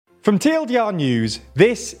From TLDR News,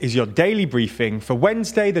 this is your daily briefing for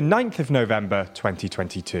Wednesday, the 9th of November,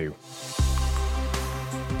 2022.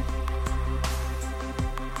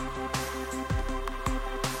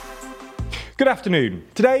 Good afternoon.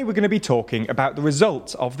 Today we're going to be talking about the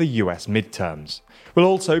results of the US midterms. We'll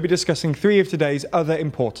also be discussing three of today's other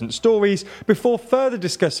important stories before further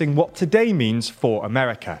discussing what today means for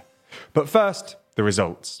America. But first, the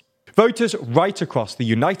results. Voters right across the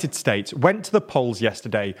United States went to the polls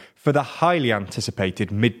yesterday for the highly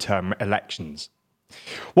anticipated midterm elections.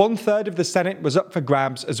 1/3 of the Senate was up for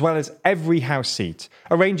grabs, as well as every House seat,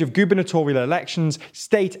 a range of gubernatorial elections,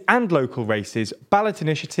 state and local races, ballot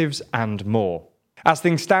initiatives, and more. As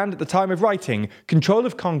things stand at the time of writing, control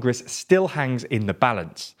of Congress still hangs in the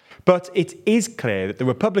balance. But it is clear that the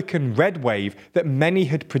Republican red wave that many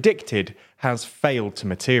had predicted has failed to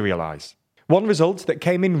materialise. One result that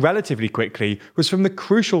came in relatively quickly was from the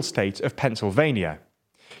crucial state of Pennsylvania.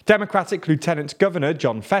 Democratic Lieutenant Governor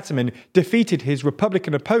John Fetterman defeated his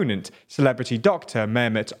Republican opponent, celebrity doctor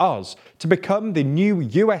Mehmet Oz, to become the new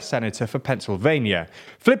US Senator for Pennsylvania,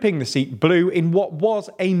 flipping the seat blue in what was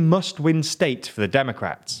a must-win state for the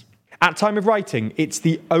Democrats. At time of writing, it's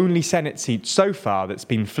the only Senate seat so far that's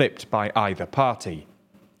been flipped by either party.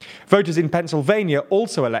 Voters in Pennsylvania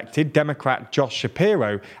also elected Democrat Josh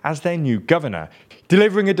Shapiro as their new governor,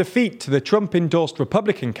 delivering a defeat to the Trump-endorsed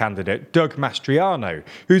Republican candidate Doug Mastriano,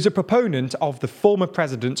 who's a proponent of the former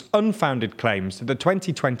president's unfounded claims that the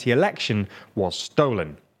 2020 election was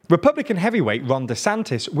stolen. Republican heavyweight Ron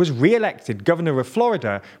DeSantis was re-elected governor of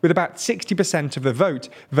Florida with about 60% of the vote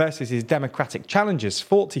versus his Democratic challenger's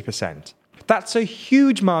 40%. That's a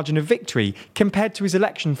huge margin of victory compared to his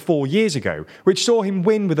election 4 years ago, which saw him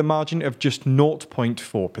win with a margin of just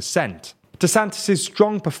 0.4%. DeSantis'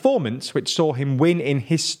 strong performance, which saw him win in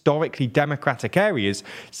historically Democratic areas,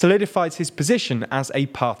 solidifies his position as a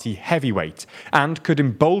party heavyweight and could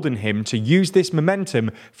embolden him to use this momentum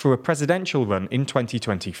for a presidential run in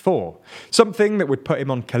 2024, something that would put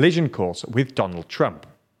him on collision course with Donald Trump.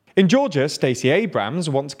 In Georgia, Stacey Abrams,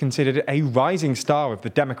 once considered a rising star of the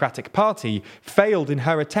Democratic Party, failed in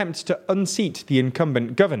her attempt to unseat the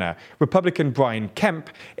incumbent governor, Republican Brian Kemp,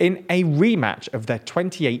 in a rematch of their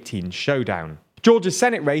 2018 showdown. Georgia's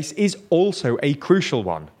Senate race is also a crucial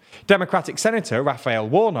one. Democratic Senator Raphael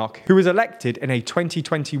Warnock, who was elected in a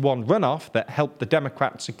 2021 runoff that helped the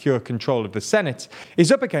Democrats secure control of the Senate,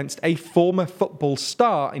 is up against a former football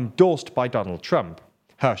star endorsed by Donald Trump,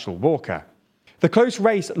 Herschel Walker. The close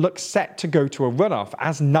race looks set to go to a runoff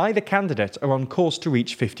as neither candidate are on course to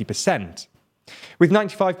reach 50%. With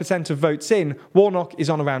 95% of votes in, Warnock is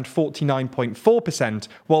on around 49.4%,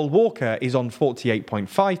 while Walker is on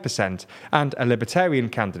 48.5%, and a Libertarian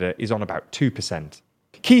candidate is on about 2%.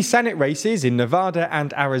 Key Senate races in Nevada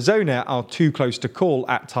and Arizona are too close to call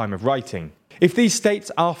at time of writing. If these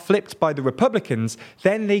states are flipped by the Republicans,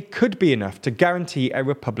 then they could be enough to guarantee a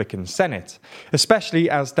Republican Senate,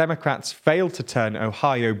 especially as Democrats failed to turn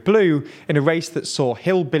Ohio blue in a race that saw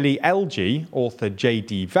hillbilly LG, author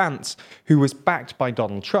J.D. Vance, who was backed by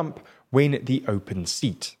Donald Trump, win the open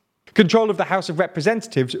seat. Control of the House of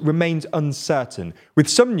Representatives remains uncertain, with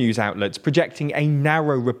some news outlets projecting a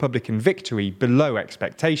narrow Republican victory below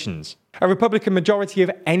expectations. A Republican majority of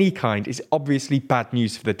any kind is obviously bad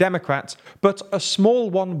news for the Democrats, but a small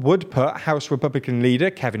one would put House Republican leader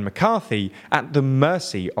Kevin McCarthy at the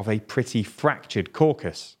mercy of a pretty fractured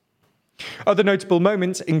caucus. Other notable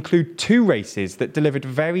moments include two races that delivered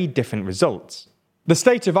very different results. The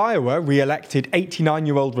state of Iowa re-elected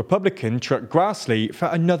 89-year-old Republican Chuck Grassley for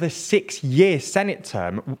another 6-year Senate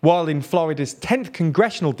term, while in Florida's 10th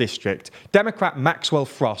congressional district, Democrat Maxwell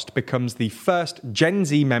Frost becomes the first Gen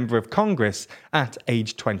Z member of Congress at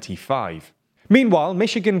age 25. Meanwhile,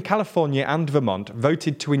 Michigan, California, and Vermont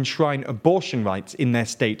voted to enshrine abortion rights in their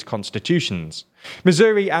state constitutions.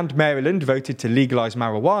 Missouri and Maryland voted to legalize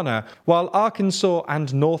marijuana, while Arkansas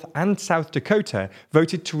and North and South Dakota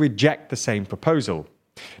voted to reject the same proposal.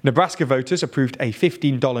 Nebraska voters approved a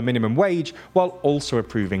 $15 minimum wage, while also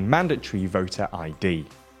approving mandatory voter ID.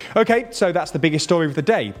 Okay, so that's the biggest story of the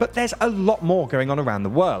day, but there's a lot more going on around the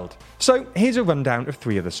world. So here's a rundown of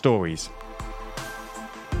three of the stories.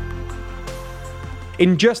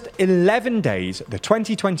 In just 11 days, the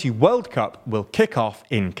 2020 World Cup will kick off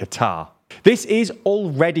in Qatar. This is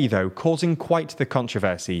already, though, causing quite the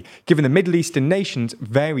controversy, given the Middle Eastern nation's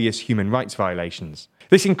various human rights violations.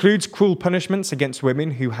 This includes cruel punishments against women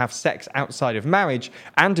who have sex outside of marriage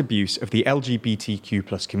and abuse of the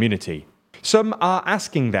LGBTQ+ community. Some are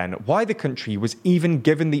asking then why the country was even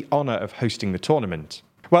given the honour of hosting the tournament.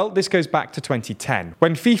 Well, this goes back to 2010,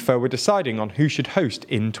 when FIFA were deciding on who should host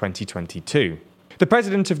in 2022. The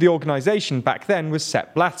president of the organisation back then was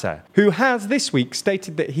Sepp Blatter, who has this week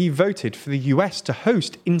stated that he voted for the US to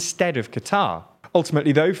host instead of Qatar.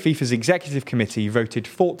 Ultimately though, FIFA's executive committee voted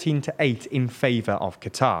 14-8 in favour of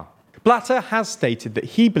Qatar. Blatter has stated that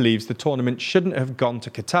he believes the tournament shouldn't have gone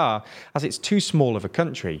to Qatar as it's too small of a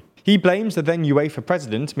country. He blames the then UEFA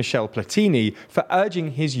president, Michel Platini, for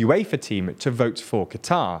urging his UEFA team to vote for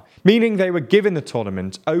Qatar, meaning they were given the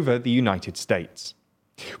tournament over the United States.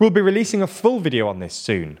 We'll be releasing a full video on this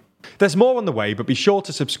soon. There's more on the way, but be sure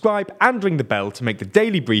to subscribe and ring the bell to make the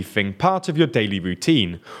daily briefing part of your daily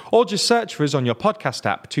routine, or just search for us on your podcast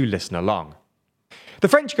app to listen along. The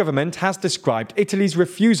French government has described Italy's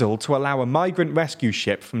refusal to allow a migrant rescue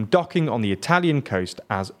ship from docking on the Italian coast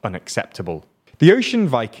as unacceptable. The Ocean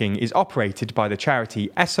Viking is operated by the charity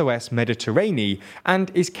SOS Mediterranee and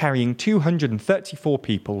is carrying 234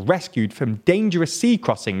 people rescued from dangerous sea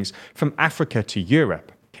crossings from Africa to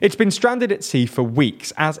Europe. It's been stranded at sea for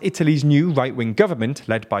weeks as Italy's new right-wing government,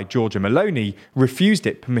 led by Giorgia Meloni, refused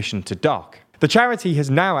it permission to dock. The charity has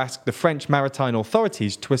now asked the French maritime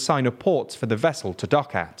authorities to assign a port for the vessel to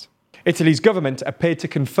dock at. Italy's government appeared to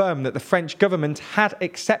confirm that the French government had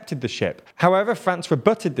accepted the ship. However, France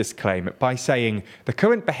rebutted this claim by saying the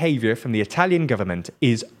current behaviour from the Italian government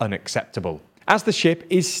is unacceptable. As the ship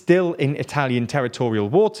is still in Italian territorial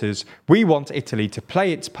waters, we want Italy to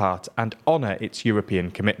play its part and honour its European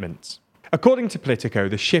commitments. According to Politico,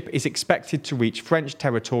 the ship is expected to reach French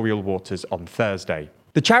territorial waters on Thursday.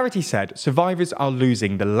 The charity said survivors are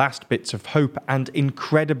losing the last bits of hope and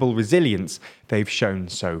incredible resilience they've shown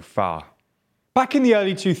so far. Back in the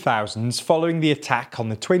early 2000s, following the attack on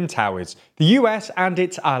the Twin Towers, the US and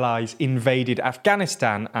its allies invaded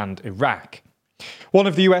Afghanistan and Iraq. One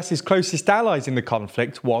of the US's closest allies in the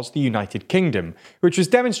conflict was the United Kingdom, which was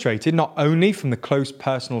demonstrated not only from the close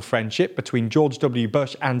personal friendship between George W.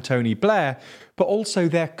 Bush and Tony Blair, but also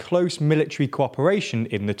their close military cooperation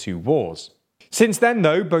in the two wars. Since then,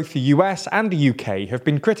 though, both the US and the UK have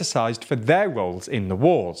been criticised for their roles in the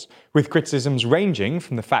wars, with criticisms ranging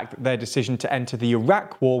from the fact that their decision to enter the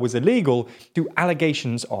Iraq War was illegal to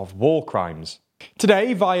allegations of war crimes.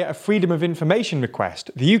 Today, via a Freedom of Information request,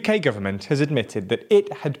 the UK government has admitted that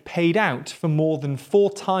it had paid out for more than 4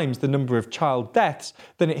 times the number of child deaths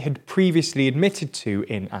than it had previously admitted to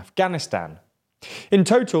in Afghanistan. In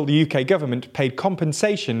total, the UK government paid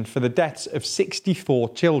compensation for the deaths of 64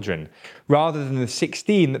 children, rather than the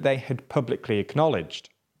 16 that they had publicly acknowledged.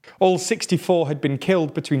 All 64 had been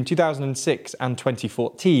killed between 2006 and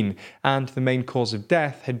 2014, and the main cause of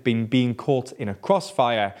death had been being caught in a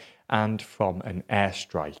crossfire and from an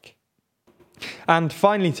airstrike. And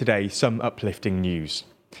finally today, some uplifting news.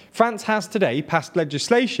 France has today passed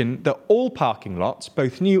legislation that all parking lots,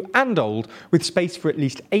 both new and old, with space for at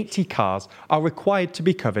least 80 cars, are required to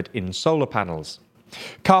be covered in solar panels.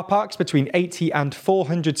 Car parks between 80 and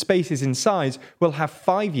 400 spaces in size will have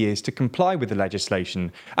 5 years to comply with the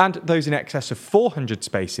legislation, and those in excess of 400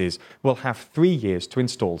 spaces will have 3 years to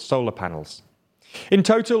install solar panels. In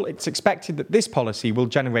total, it's expected that this policy will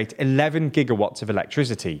generate 11 gigawatts of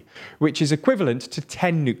electricity, which is equivalent to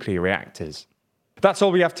 10 nuclear reactors. That's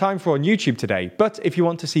all we have time for on YouTube today, but if you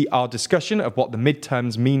want to see our discussion of what the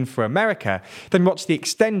midterms mean for America, then watch the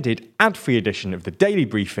extended, ad-free edition of the Daily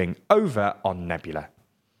Briefing over on Nebula.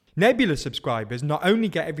 Nebula subscribers not only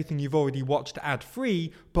get everything you've already watched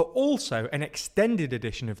ad-free, but also an extended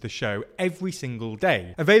edition of the show every single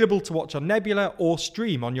day, available to watch on Nebula or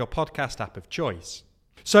stream on your podcast app of choice.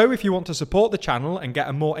 So if you want to support the channel and get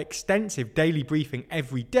a more extensive daily briefing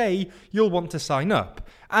every day, you'll want to sign up.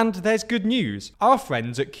 And there's good news. Our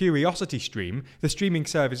friends at CuriosityStream, the streaming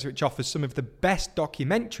service which offers some of the best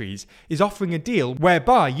documentaries, is offering a deal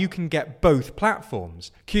whereby you can get both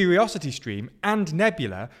platforms, CuriosityStream and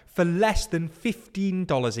Nebula, for less than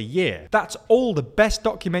 $15 a year. That's all the best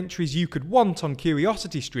documentaries you could want on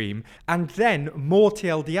CuriosityStream, and then more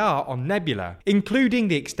TLDR on Nebula, including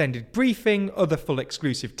the extended briefing, other full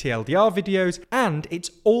exclusive TLDR videos, and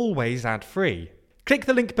it's always ad-free. Click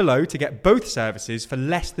the link below to get both services for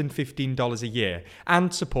less than $15 a year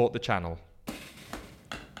and support the channel.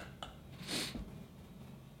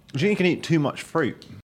 Do you think you can eat too much fruit?